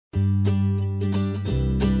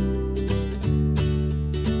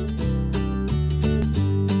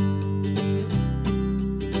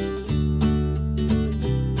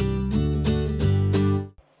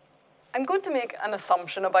to make an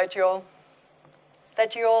assumption about you all,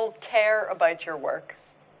 that you all care about your work.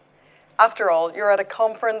 After all, you're at a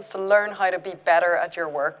conference to learn how to be better at your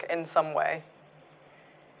work in some way.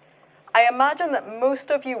 I imagine that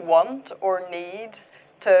most of you want or need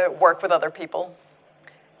to work with other people.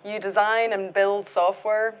 You design and build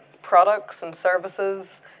software, products and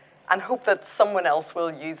services, and hope that someone else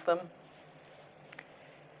will use them.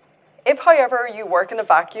 If, however, you work in a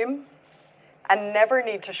vacuum and never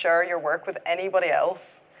need to share your work with anybody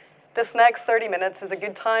else, this next 30 minutes is a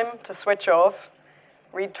good time to switch off,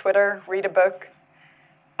 read Twitter, read a book,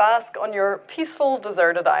 bask on your peaceful,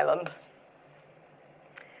 deserted island.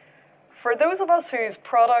 For those of us whose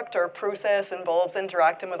product or process involves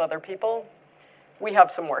interacting with other people, we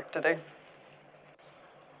have some work to do.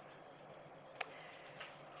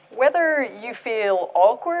 Whether you feel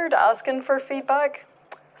awkward asking for feedback,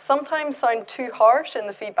 sometimes sound too harsh in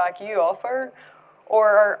the feedback you offer, or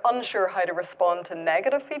are unsure how to respond to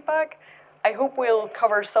negative feedback, I hope we'll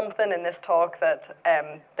cover something in this talk that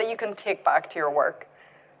you can take back to your work,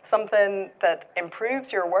 something that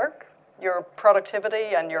improves your work, your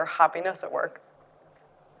productivity, and your happiness at work.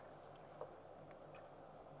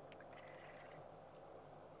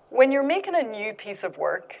 When you're making a new piece of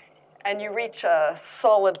work and you reach a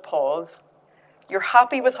solid pause, you're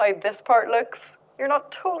happy with how this part looks, you're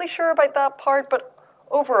not totally sure about that part, but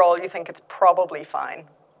overall you think it's probably fine.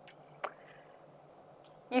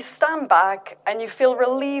 You stand back and you feel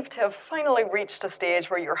relieved to have finally reached a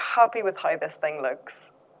stage where you're happy with how this thing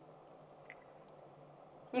looks.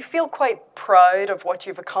 You feel quite proud of what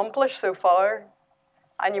you've accomplished so far,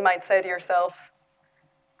 and you might say to yourself,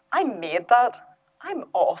 I made that. I'm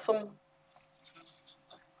awesome.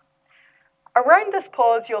 Around this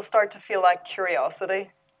pause, you'll start to feel that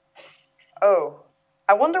curiosity. Oh,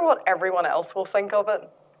 I wonder what everyone else will think of it.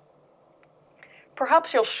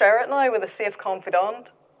 Perhaps you'll share it now with a safe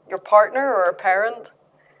confidant, your partner or a parent,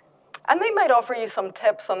 and they might offer you some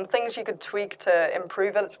tips on things you could tweak to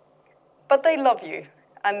improve it, but they love you,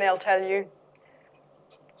 and they'll tell you,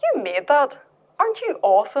 you made that. Aren't you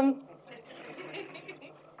awesome?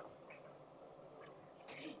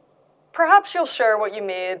 Perhaps you'll share what you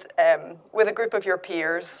made with a group of your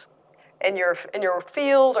peers in your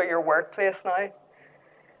field or your workplace now.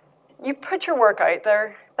 You put your work out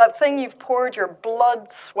there, that thing you've poured your blood,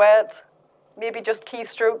 sweat, maybe just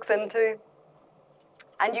keystrokes into,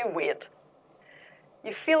 and you wait.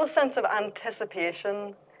 You feel a sense of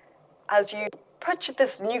anticipation as you put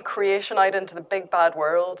this new creation out into the big bad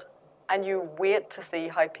world, and you wait to see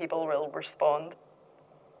how people will respond.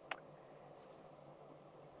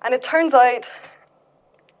 And it turns out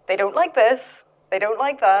they don't like this, they don't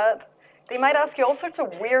like that. They might ask you all sorts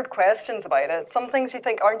of weird questions about it, some things you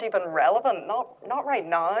think aren't even relevant, not right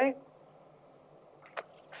now.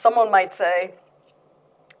 Someone might say,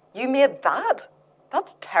 you made that?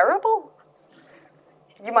 That's terrible.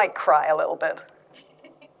 You might cry a little bit.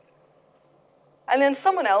 And then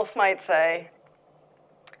someone else might say,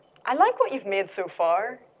 I like what you've made so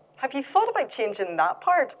far. Have you thought about changing that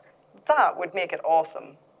part? That would make it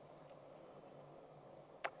awesome.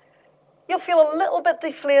 You'll feel a little bit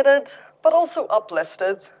deflated, but also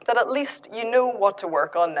uplifted, that at least you know what to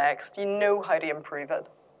work on next. You know how to improve it.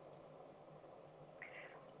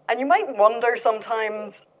 And you might wonder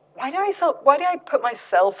sometimes, why do I put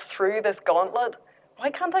myself through this gauntlet?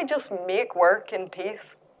 Why can't I just make work in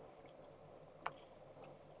peace?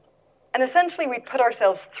 And essentially, we put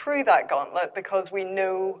ourselves through that gauntlet because we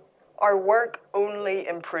know our work only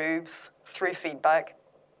improves through feedback.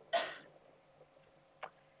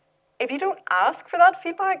 If you don't ask for that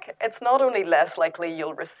feedback, it's not only less likely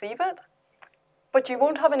you'll receive it, but you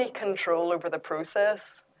won't have any control over the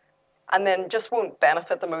process, and then just won't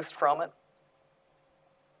benefit the most from it.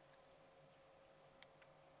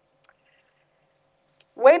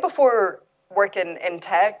 Way before working in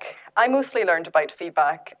tech, I mostly learned about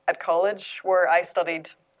feedback at college, where I studied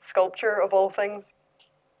sculpture, of all things.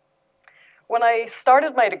 When I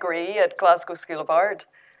started my degree at Glasgow School of Art,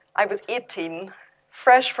 I was 18,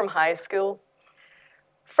 fresh from high school,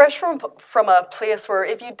 fresh from a place where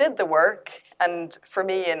if you did the work, and for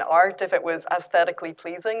me in art, if it was aesthetically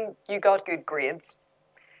pleasing, you got good grades.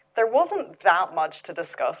 There wasn't that much to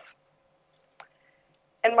discuss.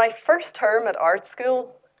 In my first term at art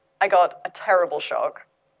school, I got a terrible shock.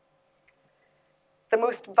 The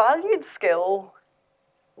most valued skill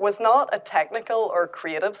was not a technical or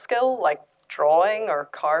creative skill like drawing or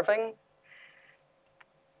carving.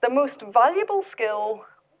 The most valuable skill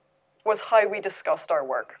was how we discussed our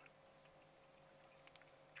work.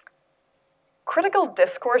 Critical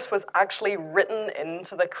discourse was actually written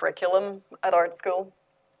into the curriculum at art school.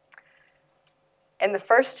 In the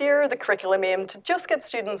first year, the curriculum aimed to just get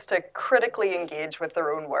students to critically engage with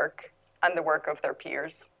their own work and the work of their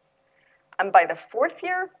peers. And by the fourth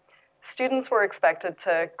year, students were expected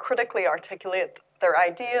to critically articulate their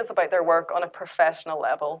ideas about their work on a professional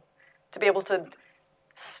level, to be able to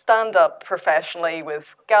stand up professionally with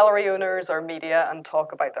gallery owners or media and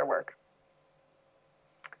talk about their work.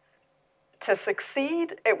 To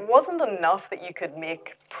succeed, it wasn't enough that you could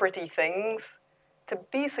make pretty things. To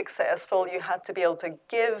be successful, you had to be able to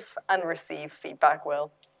give and receive feedback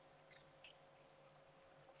well.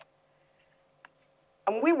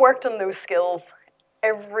 And we worked on those skills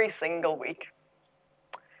every single week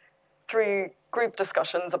through group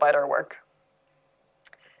discussions about our work.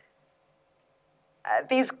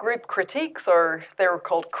 These group critiques, or they were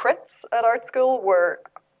called crits at art school, were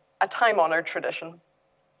a time-honored tradition.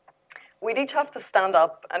 We'd each have to stand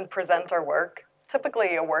up and present our work,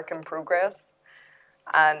 typically a work in progress,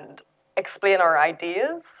 and explain our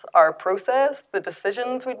ideas, our process, the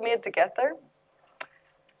decisions we'd made to get there.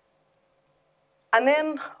 And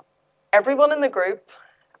then everyone in the group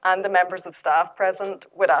and the members of staff present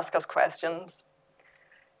would ask us questions.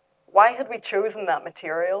 Why had we chosen that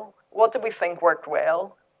material? What did we think worked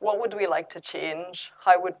well? What would we like to change?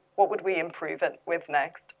 What would we improve it with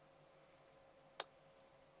next?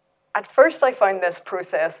 At first, I found this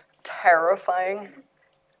process terrifying.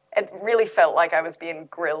 It really felt like I was being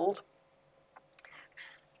grilled.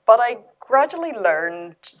 But I gradually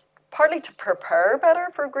learned, just partly to prepare better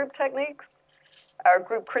for group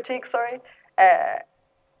critiques, I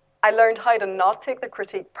learned how to not take the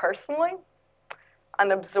critique personally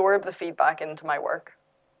and absorb the feedback into my work.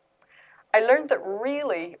 I learned that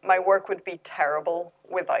really my work would be terrible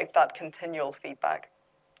without that continual feedback.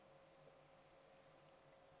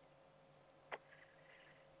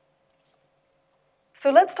 So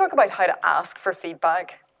let's talk about how to ask for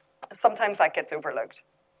feedback. Sometimes that gets overlooked.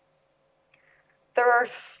 There are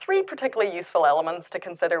 3 particularly useful elements to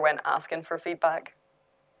consider when asking for feedback.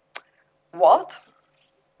 What,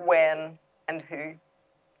 when, and who.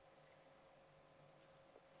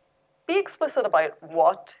 Be explicit about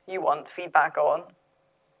what you want feedback on.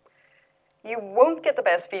 You won't get the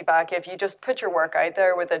best feedback if you just put your work out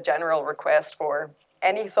there with a general request for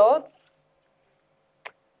any thoughts.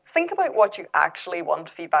 Think about what you actually want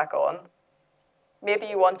feedback on. Maybe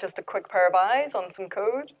you want just a quick pair of eyes on some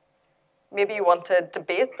code. Maybe you want to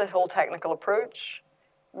debate the whole technical approach.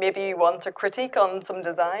 Maybe you want a critique on some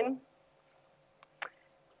design.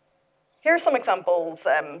 Here are some examples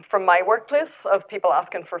from my workplace of people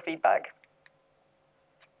asking for feedback.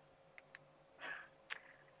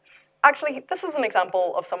 Actually, this is an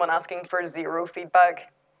example of someone asking for 0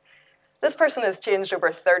 feedback. This person has changed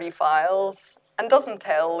over 30 files and doesn't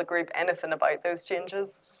tell the group anything about those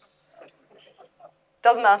changes.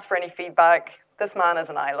 Doesn't ask for any feedback. This man is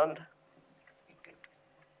an island.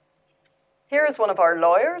 Here's one of our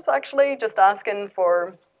lawyers, actually, just asking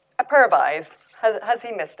for a pair of eyes. Has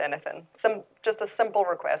he missed anything? Just a simple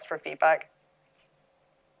request for feedback.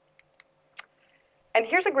 And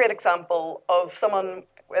here's a great example of someone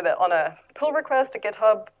on a pull request at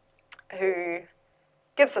GitHub who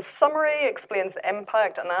gives a summary, explains the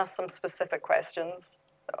impact, and asks some specific questions.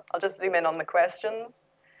 So I'll just zoom in on the questions.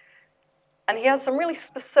 And he has some really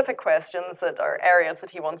specific questions that are areas that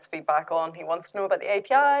he wants feedback on. He wants to know about the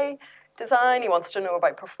API design. He wants to know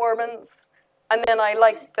about performance. And then I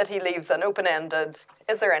like that he leaves an open-ended,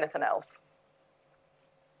 is there anything else?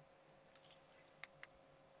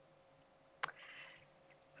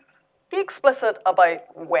 Be explicit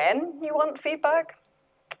about when you want feedback.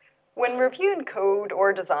 When reviewing code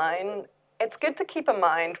or design, it's good to keep in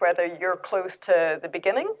mind whether you're close to the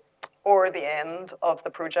beginning or the end of the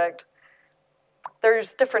project.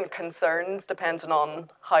 There's different concerns depending on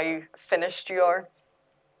how finished you are.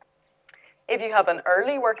 If you have an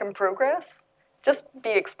early work in progress, just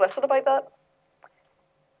be explicit about that.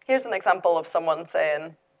 Here's an example of someone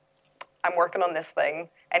saying, I'm working on this thing,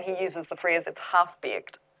 and he uses the phrase, it's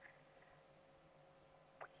half-baked.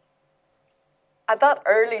 At that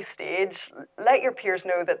early stage, let your peers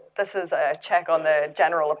know that this is a check on the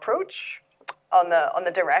general approach, on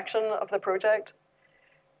the direction of the project.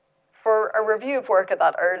 For a review of work at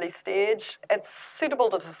that early stage, it's suitable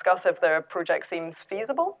to discuss if the project seems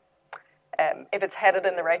feasible, if it's headed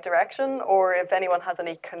in the right direction, or if anyone has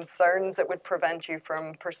any concerns that would prevent you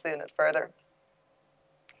from pursuing it further.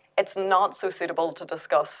 It's not so suitable to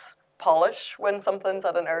discuss polish when something's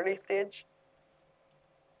at an early stage.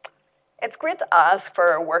 It's great to ask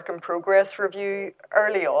for a work in progress review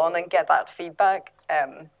early on and get that feedback.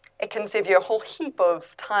 It can save you a whole heap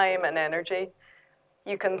of time and energy.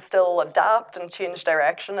 You can still adapt and change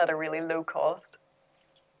direction at a really low cost.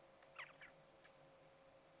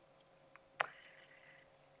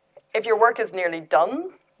 If your work is nearly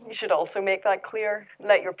done, you should also make that clear.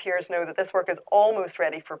 Let your peers know that this work is almost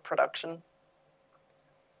ready for production.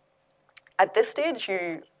 At this stage,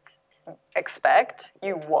 you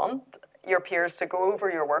want your peers to go over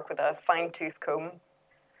your work with a fine-tooth comb.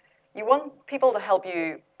 You want people to help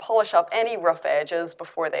you polish up any rough edges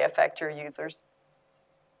before they affect your users.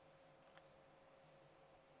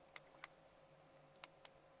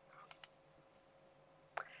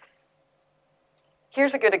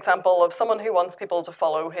 Here's a good example of someone who wants people to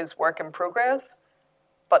follow his work in progress,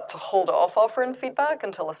 but to hold off offering feedback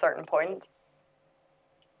until a certain point.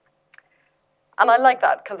 And I like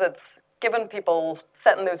that because it's given people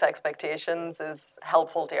setting those expectations is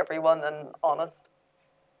helpful to everyone and honest.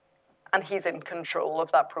 And he's in control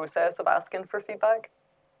of that process of asking for feedback.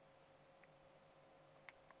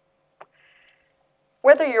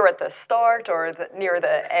 Whether you're at the start or near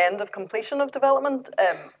the end of completion of development,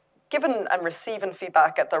 giving and receiving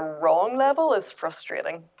feedback at the wrong level is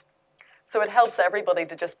frustrating. So it helps everybody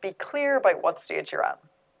to just be clear about what stage you're at.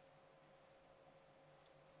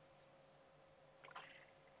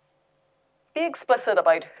 Be explicit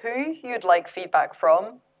about who you'd like feedback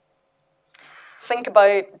from. Think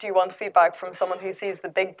about, do you want feedback from someone who sees the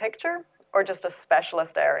big picture or just a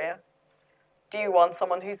specialist area? Do you want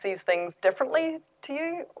someone who sees things differently to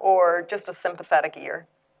you or just a sympathetic ear?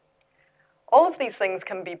 All of these things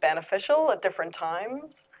can be beneficial at different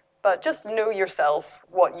times, but just know yourself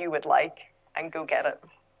what you would like and go get it.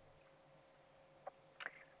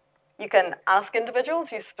 You can ask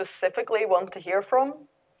individuals you specifically want to hear from,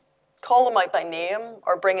 call them out by name,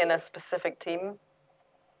 or bring in a specific team.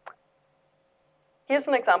 Here's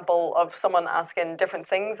an example of someone asking different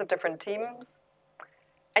things of different teams.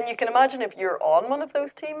 And you can imagine if you're on one of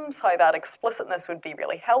those teams, how that explicitness would be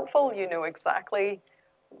really helpful. You know exactly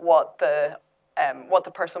what the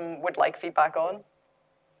person would like feedback on.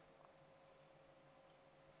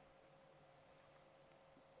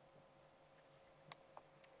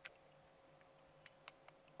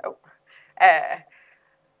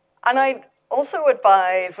 And I'd also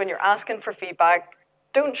advise when you're asking for feedback,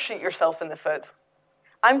 don't shoot yourself in the foot.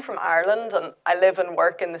 I'm from Ireland and I live and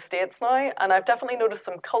work in the States now, and I've definitely noticed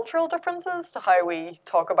some cultural differences to how we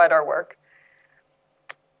talk about our work.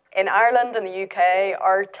 In Ireland and the UK,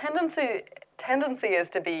 our tendency is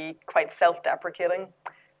to be quite self-deprecating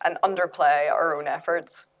and underplay our own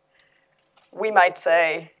efforts. We might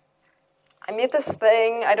say, I made this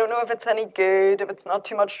thing, I don't know if it's any good, if it's not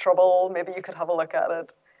too much trouble, maybe you could have a look at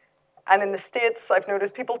it. And in the States, I've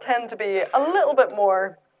noticed people tend to be a little bit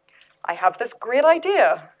more, I have this great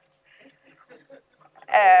idea.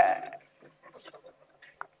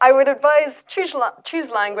 I would advise choose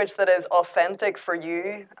language that is authentic for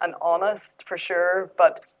you and honest for sure,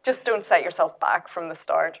 but just don't set yourself back from the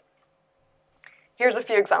start. Here's a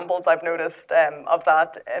few examples I've noticed of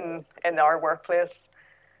that in our workplace.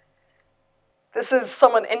 This is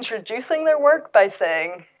someone introducing their work by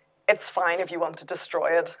saying, it's fine if you want to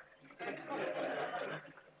destroy it.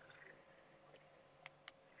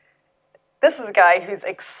 This is a guy who's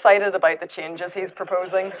excited about the changes he's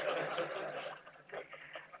proposing.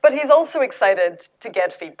 But he's also excited to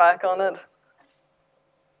get feedback on it.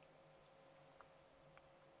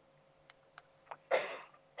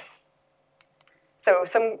 So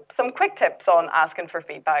some quick tips on asking for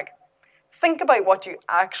feedback. Think about what you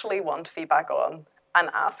actually want feedback on and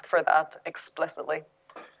ask for that explicitly.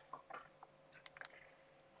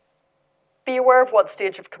 Be aware of what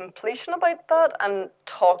stage of completion about that and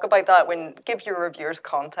talk about that give your reviewers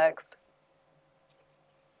context.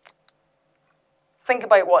 Think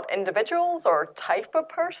about what individuals or type of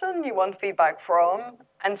person you want feedback from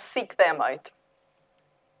and seek them out.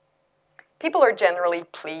 People are generally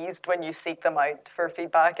pleased when you seek them out for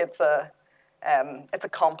feedback. It's a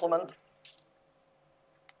compliment.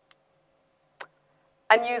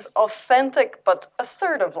 And use authentic but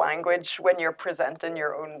assertive language when you're presenting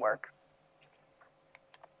your own work.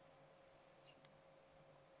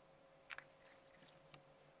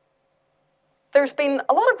 There's been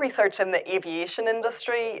a lot of research in the aviation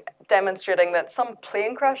industry demonstrating that some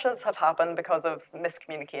plane crashes have happened because of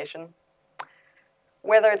miscommunication.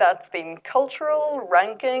 Whether that's been cultural,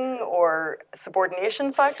 ranking, or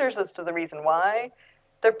subordination factors as to the reason why,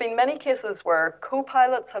 there have been many cases where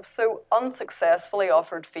co-pilots have so unsuccessfully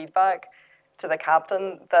offered feedback to the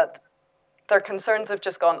captain that their concerns have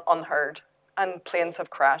just gone unheard, and planes have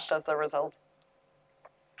crashed as a result.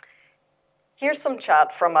 Here's some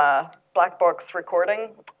chat from a black box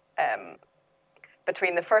recording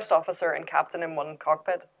between the first officer and captain in one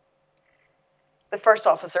cockpit. The first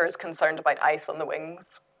officer is concerned about ice on the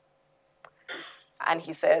wings. And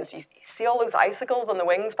he says, you see all those icicles on the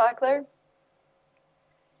wings back there?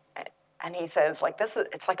 And he says, like,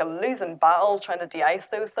 it's like a losing battle trying to de-ice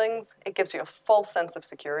those things. It gives you a false sense of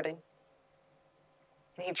security.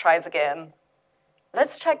 And he tries again.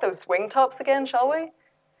 Let's check those wing tops again, shall we?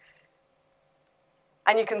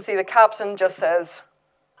 And you can see the captain just says,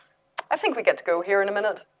 I think we get to go here in a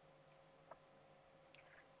minute.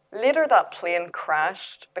 Later, that plane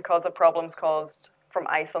crashed because of problems caused from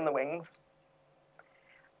ice on the wings.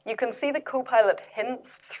 You can see the co-pilot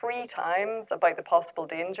hints 3 times about the possible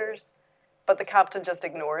dangers, but the captain just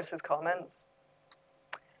ignores his comments.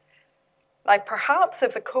 Like, perhaps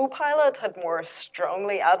if the co-pilot had more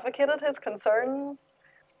strongly advocated his concerns,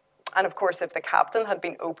 and of course if the captain had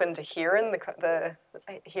been open to hearing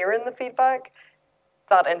the feedback,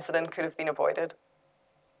 that incident could have been avoided.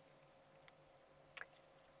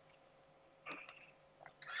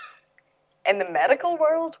 In the medical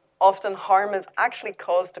world, often harm is actually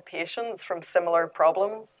caused to patients from similar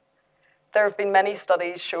problems. There have been many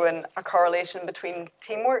studies showing a correlation between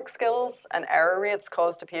teamwork skills and error rates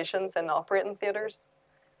caused to patients in operating theatres.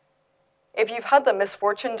 If you've had the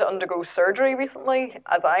misfortune to undergo surgery recently,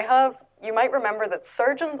 as I have, you might remember that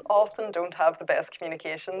surgeons often don't have the best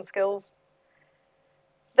communication skills.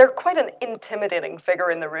 They're quite an intimidating figure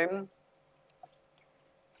in the room.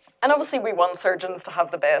 And obviously we want surgeons to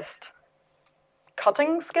have the best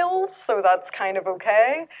cutting skills, so that's kind of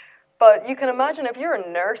okay. But you can imagine if you're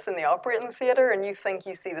a nurse in the operating theatre and you think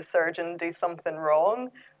you see the surgeon do something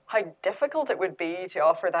wrong, how difficult it would be to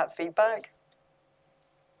offer that feedback.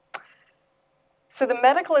 So the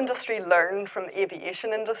medical industry learned from the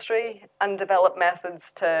aviation industry and developed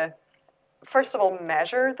methods to, first of all,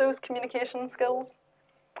 measure those communication skills.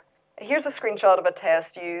 Here's a screenshot of a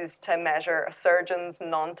test used to measure a surgeon's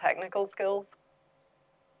non-technical skills.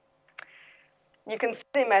 You can see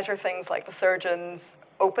they measure things like the surgeon's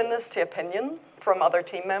openness to opinion from other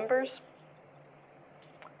team members.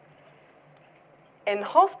 In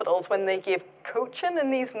hospitals, when they gave coaching in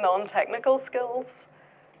these non-technical skills,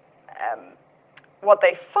 what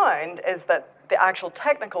they found is that the actual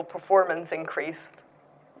technical performance increased.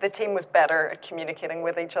 The team was better at communicating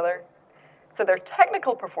with each other. So their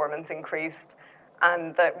technical performance increased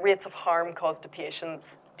and the rates of harm caused to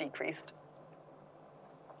patients decreased.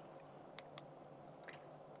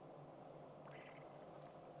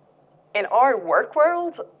 In our work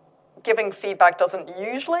world, giving feedback doesn't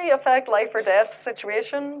usually affect life or death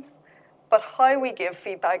situations, but how we give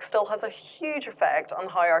feedback still has a huge effect on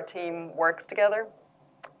how our team works together,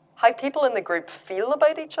 how people in the group feel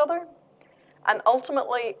about each other, and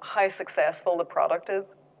ultimately how successful the product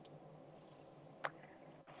is.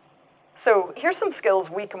 So here's some skills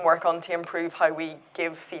we can work on to improve how we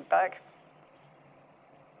give feedback.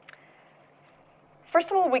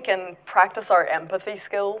 First of all, we can practice our empathy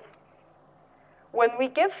skills. When we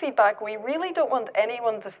give feedback, we really don't want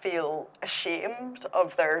anyone to feel ashamed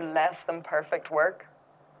of their less than perfect work.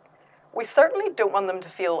 We certainly don't want them to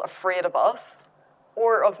feel afraid of us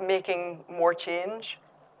or of making more change.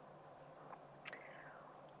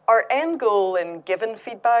 Our end goal in giving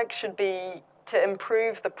feedback should be to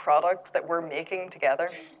improve the product that we're making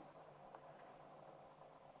together.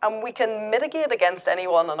 And we can mitigate against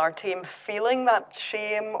anyone on our team feeling that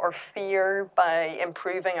shame or fear by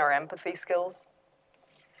improving our empathy skills.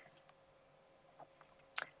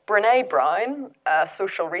 Brené Brown, a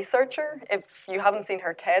social researcher, if you haven't seen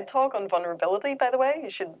her TED Talk on vulnerability, by the way, you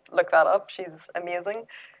should look that up. She's amazing.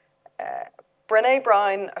 Brené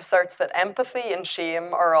Brown asserts that empathy and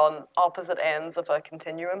shame are on opposite ends of a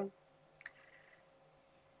continuum.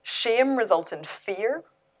 Shame results in fear,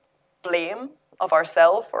 blame of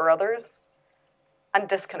ourselves or others, and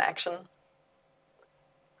disconnection.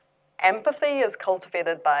 Empathy is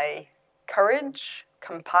cultivated by courage,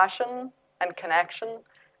 compassion, and connection,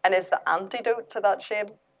 and is the antidote to that shame.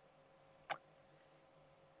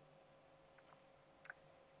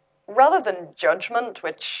 Rather than judgment,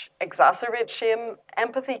 which exacerbates shame,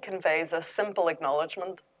 empathy conveys a simple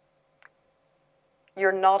acknowledgement.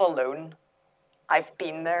 You're not alone. I've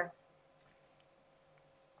been there.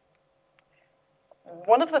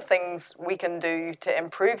 One of the things we can do to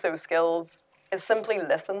improve those skills is simply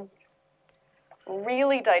listen.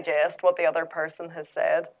 Really digest what the other person has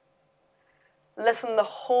said. Listen the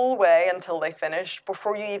whole way until they finish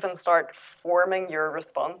before you even start forming your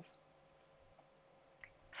response.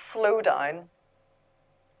 Slow down.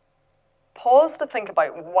 Pause to think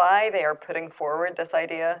about why they are putting forward this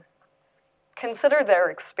idea. Consider their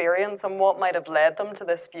experience and what might have led them to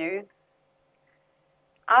this view.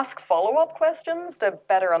 Ask follow-up questions to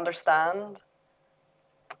better understand.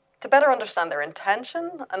 to better understand their intention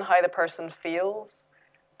and how the person feels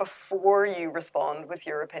before you respond with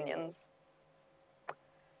your opinions.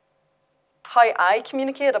 How I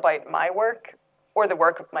communicate about my work or the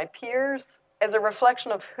work of my peers is a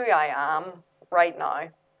reflection of who I am right now.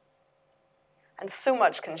 And so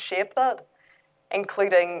much can shape that,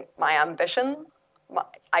 including my ambition, my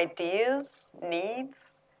ideas,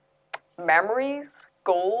 needs, memories,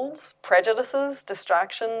 goals, prejudices,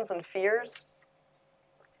 distractions, and fears.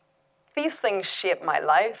 These things shape my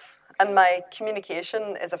life, and my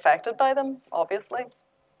communication is affected by them, obviously.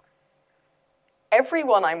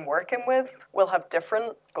 Everyone I'm working with will have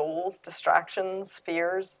different goals, distractions,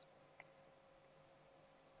 fears.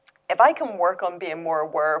 If I can work on being more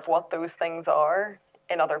aware of what those things are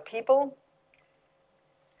in other people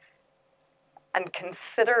and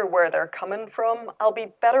consider where they're coming from, I'll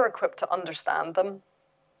be better equipped to understand them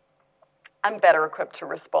and better equipped to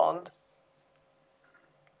respond.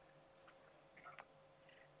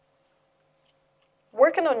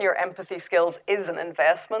 Working on your empathy skills is an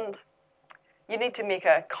investment. You need to make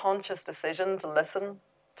a conscious decision to listen,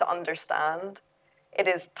 to understand. It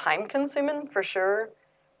is time-consuming, for sure,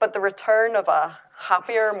 but the return of a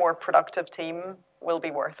happier, more productive team will be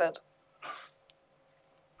worth it.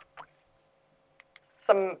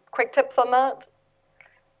 Some quick tips on that.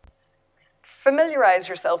 Familiarize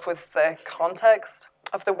yourself with the context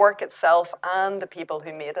of the work itself and the people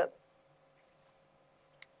who made it.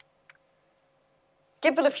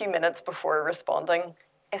 Give it a few minutes before responding,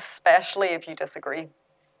 especially if you disagree.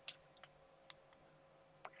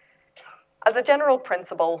 As a general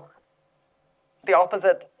principle, the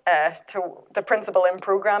opposite to the principle in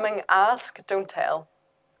programming, ask, don't tell.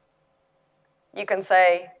 You can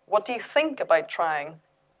say, what do you think about trying?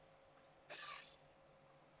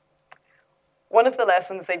 One of the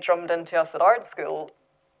lessons they drummed into us at art school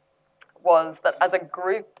was that as a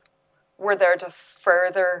group, we're there to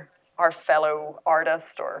further our fellow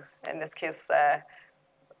artist, or in this case,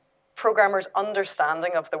 programmers'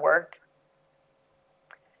 understanding of the work.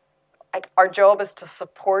 Our job is to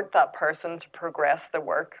support that person to progress the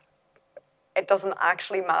work. It doesn't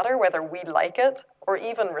actually matter whether we like it or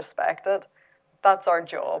even respect it. That's our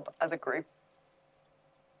job as a group.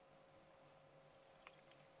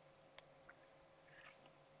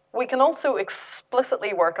 We can also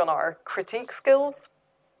explicitly work on our critique skills.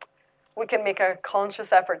 We can make a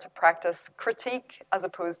conscious effort to practice critique as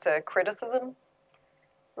opposed to criticism.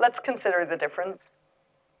 Let's consider the difference.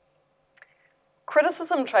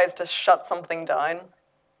 Criticism tries to shut something down.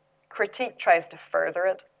 Critique tries to further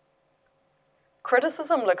it.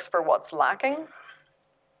 Criticism looks for what's lacking.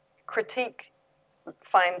 Critique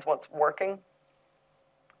finds what's working.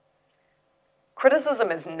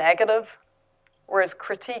 Criticism is negative, whereas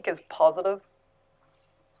critique is positive.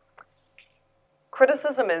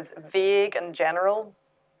 Criticism is vague and general,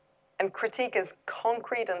 and critique is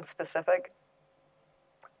concrete and specific.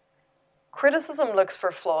 Criticism looks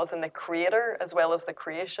for flaws in the creator as well as the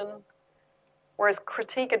creation, whereas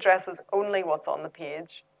critique addresses only what's on the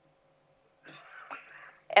page.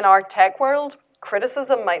 In our tech world,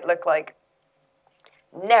 criticism might look like,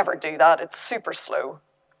 never do that, it's super slow.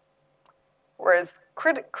 Whereas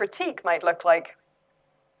critique might look like,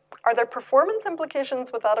 are there performance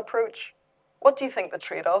implications with that approach? What do you think the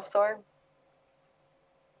trade-offs are?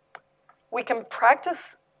 We can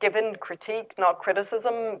practice giving critique, not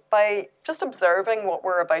criticism, by just observing what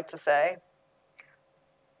we're about to say.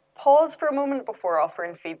 Pause for a moment before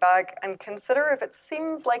offering feedback and consider if it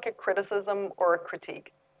seems like a criticism or a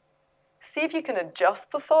critique. See if you can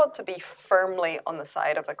adjust the thought to be firmly on the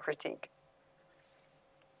side of a critique.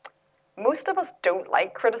 Most of us don't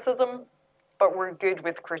like criticism, but we're good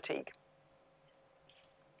with critique.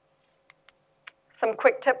 Some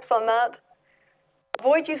quick tips on that.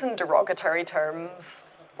 Avoid using derogatory terms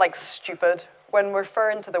like stupid when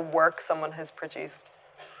referring to the work someone has produced.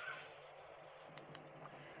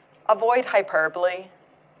 Avoid hyperbole,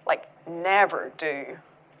 like never do.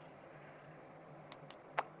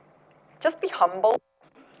 Just be humble.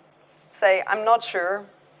 Say, I'm not sure,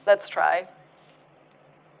 let's try.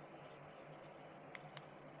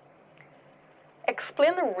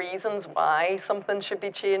 Explain the reasons why something should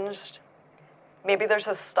be changed. Maybe there's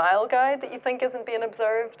a style guide that you think isn't being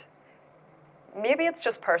observed. Maybe it's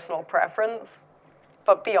just personal preference,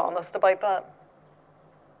 but be honest about that.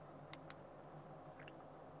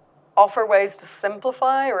 Offer ways to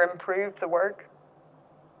simplify or improve the work.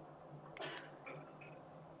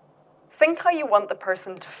 Think how you want the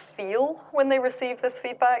person to feel when they receive this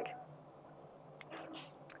feedback.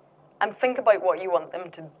 And think about what you want them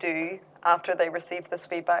to do after they receive this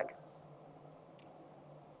feedback.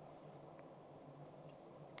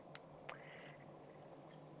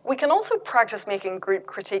 We can also practice making group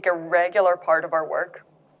critique a regular part of our work.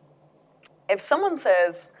 If someone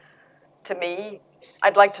says to me,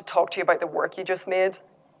 "I'd like to talk to you about the work you just made,"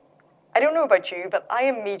 I don't know about you, but I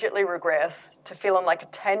immediately regress to feeling like a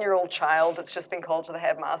 10-year-old child that's just been called to the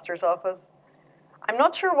headmaster's office. I'm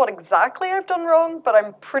not sure what exactly I've done wrong, but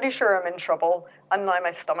I'm pretty sure I'm in trouble, and now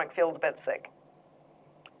my stomach feels a bit sick.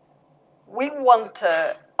 We want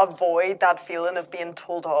to avoid that feeling of being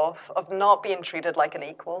told off, of not being treated like an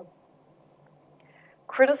equal.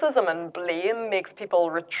 Criticism and blame makes people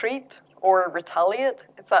retreat or retaliate.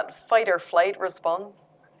 It's that fight or flight response.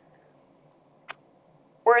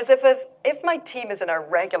 Whereas if my team is in a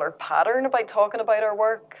regular pattern about talking about our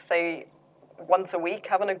work, say once a week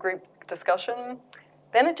having a group discussion,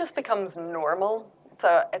 then it just becomes normal.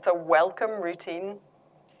 It's a welcome routine.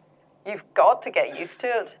 You've got to get used to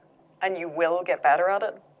it, and you will get better at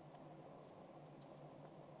it.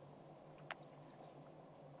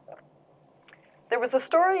 There was a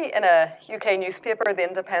story in a UK newspaper, The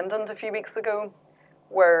Independent, a few weeks ago,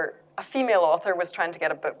 where a female author was trying to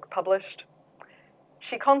get a book published.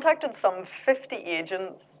 She contacted some 50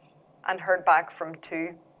 agents and heard back from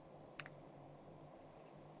 2.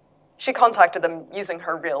 She contacted them using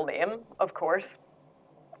her real name, of course.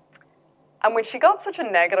 And when she got such a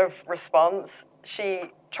negative response,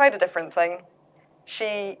 she tried a different thing.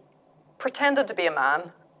 She pretended to be a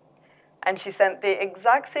man, and she sent the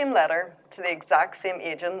exact same letter to the exact same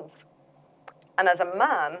agents. And as a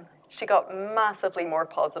man, she got massively more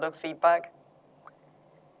positive feedback.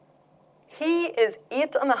 "He is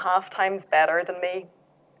 8.5 times better than me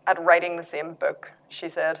at writing the same book," she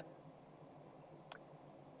said.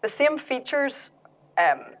 The same features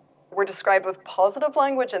were described with positive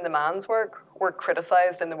language in the man's work were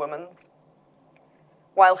criticized in the woman's.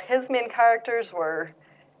 While his main characters were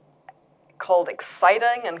called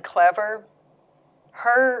exciting and clever,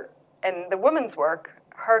 in the woman's work,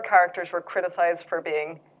 her characters were criticized for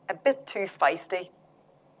being a bit too feisty.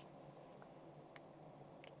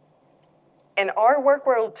 In our work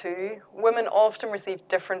world too, women often receive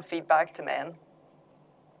different feedback to men.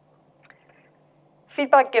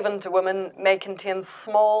 Feedback given to women may contain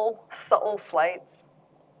small, subtle slights,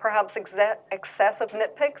 perhaps excessive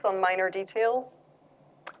nitpicks on minor details,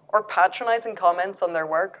 or patronizing comments on their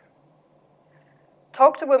work.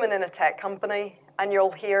 Talk to women in a tech company, and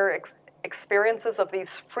you'll hear experiences of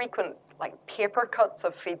these frequent, like paper cuts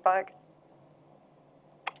of feedback,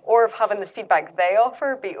 or of having the feedback they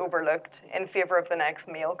offer be overlooked in favor of the next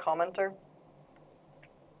male commenter.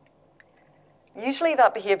 Usually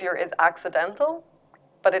that behavior is accidental,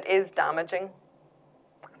 but it is damaging.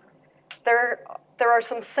 There are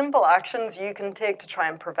some simple actions you can take to try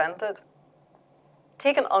and prevent it.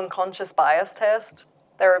 Take an unconscious bias test.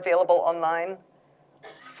 They're available online.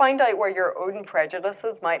 Find out where your own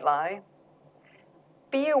prejudices might lie.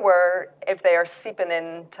 Be aware if they are seeping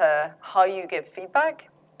into how you give feedback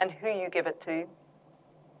and who you give it to.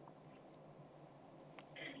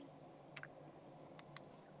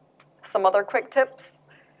 Some other quick tips.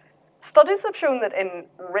 Studies have shown that in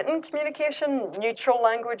written communication, neutral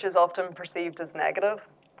language is often perceived as negative.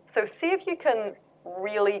 So see if you can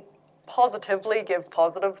really positively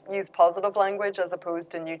use positive language as opposed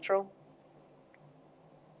to neutral.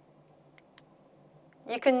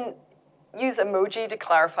 You can use emoji to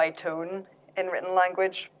clarify tone in written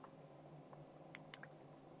language.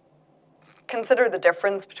 Consider the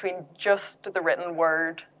difference between just the written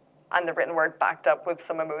word and the written word backed up with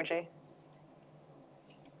some emoji.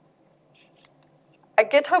 At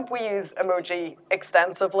GitHub, we use emoji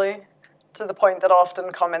extensively, to the point that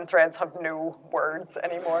often comment threads have no words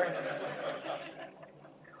anymore.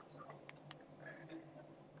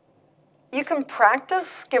 You can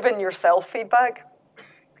practice giving yourself feedback.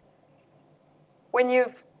 When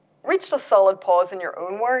you've reached a solid pause in your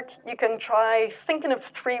own work, you can try thinking of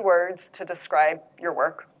 3 words to describe your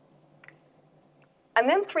work. And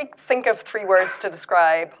then think of 3 words to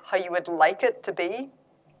describe how you would like it to be.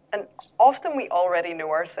 And often we already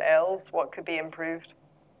know ourselves what could be improved.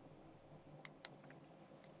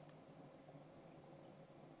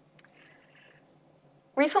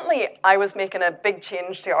 Recently, I was making a big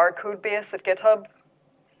change to our code base at GitHub.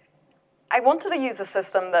 I wanted to use a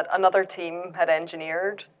system that another team had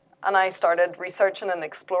engineered, and I started researching and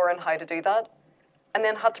exploring how to do that, and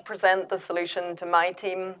then had to present the solution to my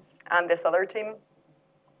team and this other team.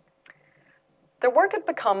 The work had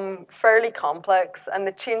become fairly complex, and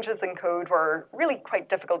the changes in code were really quite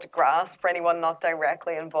difficult to grasp for anyone not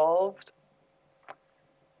directly involved.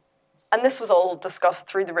 And this was all discussed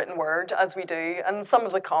through the written word, as we do, and some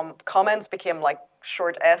of the comments became like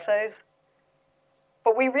short essays.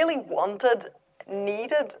 But we really wanted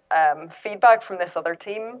needed feedback from this other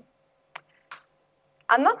team.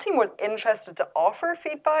 And that team was interested to offer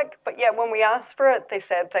feedback, but yet when we asked for it, they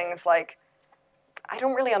said things like, I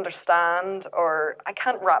don't really understand, or I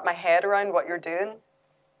can't wrap my head around what you're doing.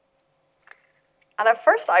 And at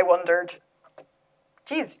first I wondered,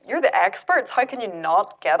 geez, you're the experts, how can you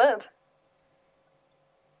not get it?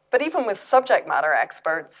 But even with subject matter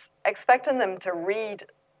experts, expecting them to read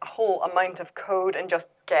a whole amount of code and just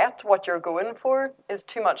get what you're going for is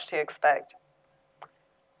too much to expect.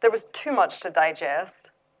 There was too much to digest.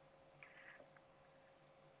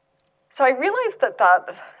 So I realized that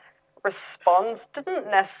that response didn't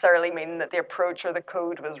necessarily mean that the approach or the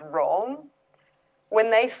code was wrong. When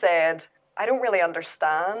they said, I don't really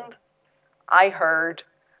understand, I heard,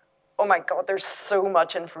 oh my God, there's so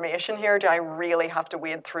much information here. Do I really have to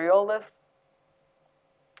wade through all this?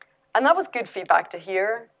 And that was good feedback to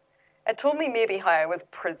hear. It told me maybe how I was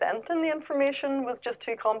presenting the information was just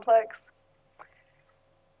too complex.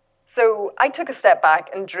 So I took a step back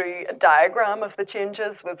and drew a diagram of the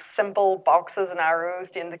changes with simple boxes and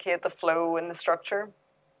arrows to indicate the flow and the structure.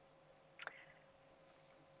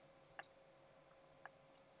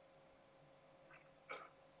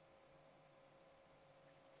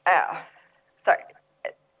 Sorry.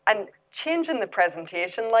 And changing the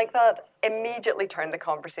presentation like that immediately turned the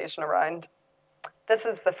conversation around. This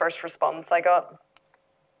is the first response I got.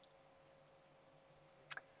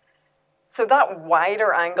 So that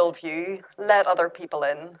wider angle view let other people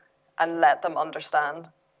in and let them understand.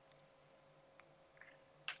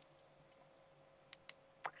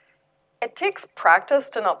 It takes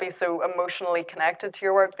practice to not be so emotionally connected to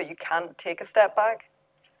your work that you can't take a step back.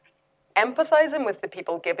 Empathizing with the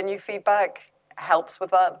people giving you feedback helps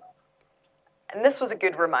with that. And this was a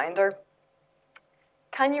good reminder.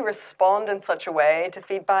 Can you respond in such a way to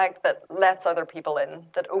feedback that lets other people in,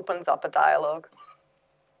 that opens up a dialogue?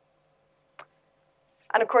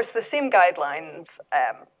 And of course, the same guidelines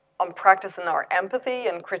on practicing our empathy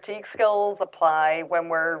and critique skills apply when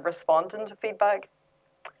we're responding to feedback.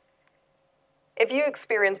 If you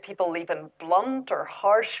experience people leaving blunt or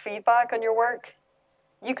harsh feedback on your work,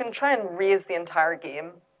 you can try and raise the entire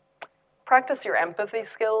game. Practice your empathy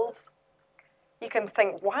skills. You can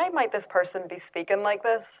think, why might this person be speaking like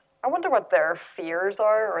this? I wonder what their fears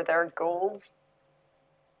are or their goals.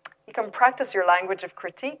 You can practice your language of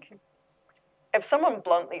critique. If someone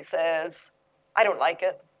bluntly says, I don't like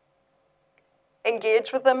it,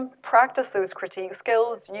 engage with them, practice those critique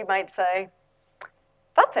skills. You might say,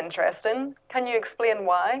 that's interesting. Can you explain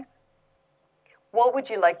why? What would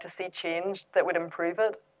you like to see changed that would improve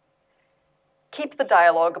it? Keep the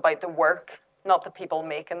dialogue about the work, not the people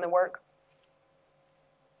making the work.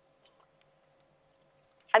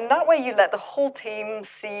 And that way you let the whole team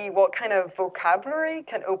see what kind of vocabulary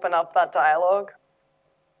can open up that dialogue.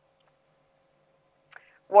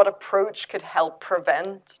 What approach could help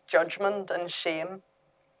prevent judgment and shame.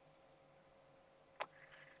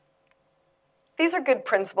 These are good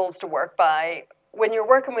principles to work by when you're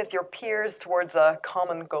working with your peers towards a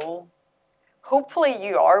common goal. Hopefully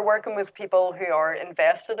you are working with people who are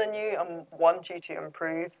invested in you and want you to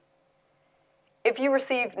improve. If you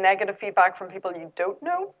receive negative feedback from people you don't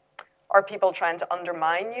know, or people trying to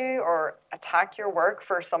undermine you or attack your work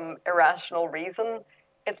for some irrational reason,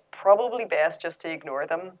 it's probably best just to ignore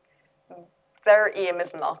them. Their aim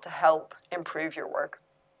is not to help improve your work.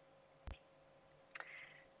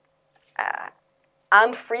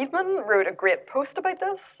 Anne Friedman wrote a great post about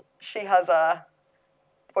this. She has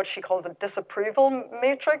what she calls a disapproval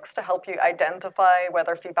matrix to help you identify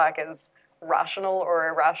whether feedback is rational or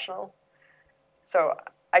irrational. So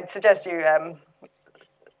I'd suggest you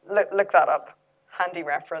look that up, handy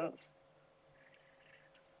reference.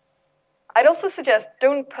 I'd also suggest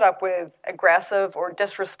don't put up with aggressive or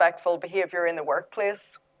disrespectful behavior in the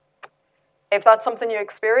workplace. If that's something you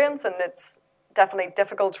experience and it's definitely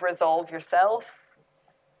difficult to resolve yourself,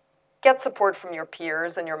 get support from your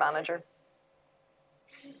peers and your manager.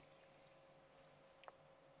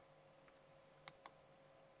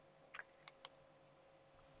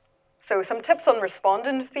 So some tips on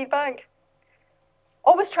responding to feedback.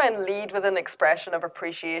 Always try and lead with an expression of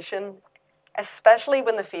appreciation, especially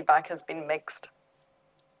when the feedback has been mixed.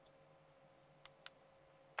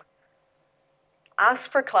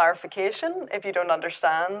 Ask for clarification if you don't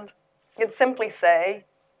understand. You can simply say,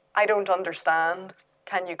 I don't understand.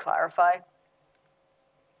 Can you clarify?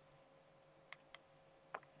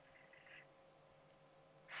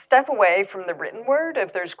 Step away from the written word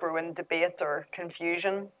if there's growing debate or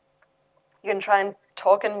confusion. You can try and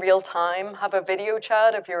talk in real time, have a video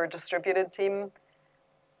chat if you're a distributed team.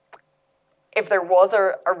 If there was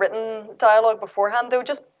a written dialogue beforehand, though,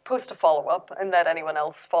 just post a follow-up and let anyone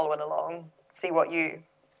else following along see what you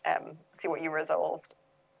resolved.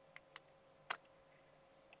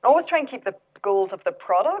 Always try and keep the goals of the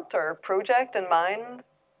product or project in mind.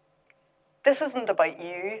 This isn't about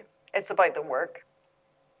you, it's about the work.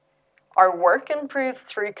 Our work improves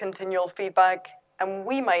through continual feedback, and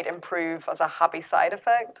we might improve as a happy side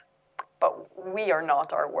effect, but we are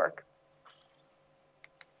not our work.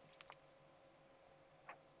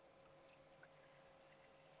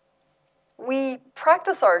 We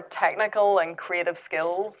practice our technical and creative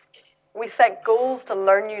skills. We set goals to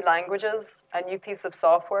learn new languages, a new piece of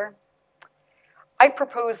software. I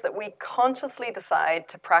propose that we consciously decide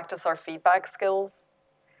to practice our feedback skills,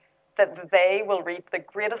 that they will reap the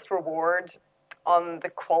greatest reward on the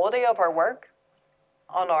quality of our work,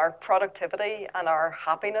 on our productivity and our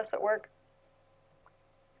happiness at work.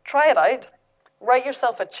 Try it out. Write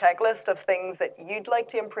yourself a checklist of things that you'd like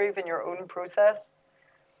to improve in your own process.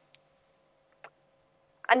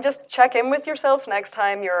 And just check in with yourself next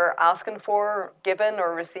time you're asking for, giving,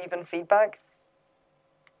 or receiving feedback.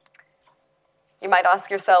 You might ask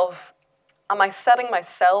yourself, am I setting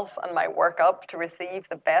myself and my work up to receive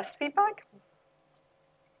the best feedback?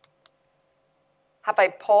 Have I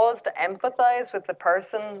paused to empathize with the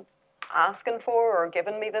person asking for or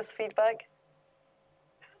giving me this feedback?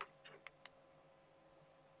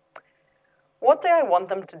 What do I want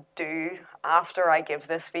them to do after I give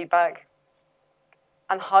this feedback?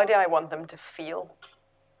 And how do I want them to feel?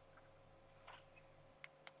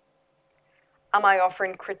 Am I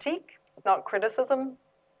offering critique, not criticism?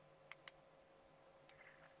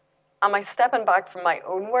 Am I stepping back from my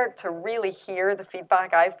own work to really hear the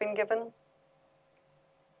feedback I've been given?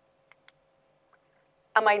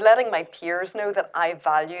 Am I letting my peers know that I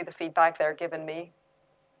value the feedback they're giving me?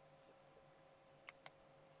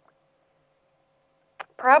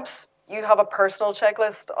 Perhaps you have a personal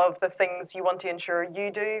checklist of the things you want to ensure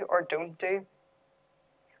you do or don't do.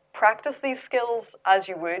 Practice these skills as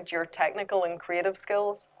you would your technical and creative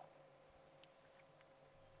skills.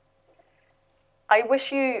 I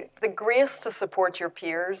wish you the grace to support your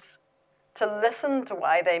peers, to listen to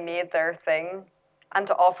why they made their thing, and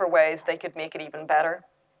to offer ways they could make it even better.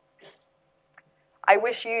 I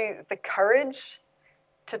wish you the courage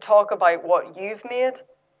to talk about what you've made,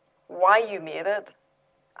 why you made it,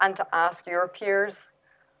 and to ask your peers,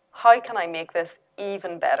 how can I make this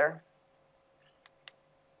even better?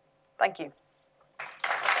 Thank you.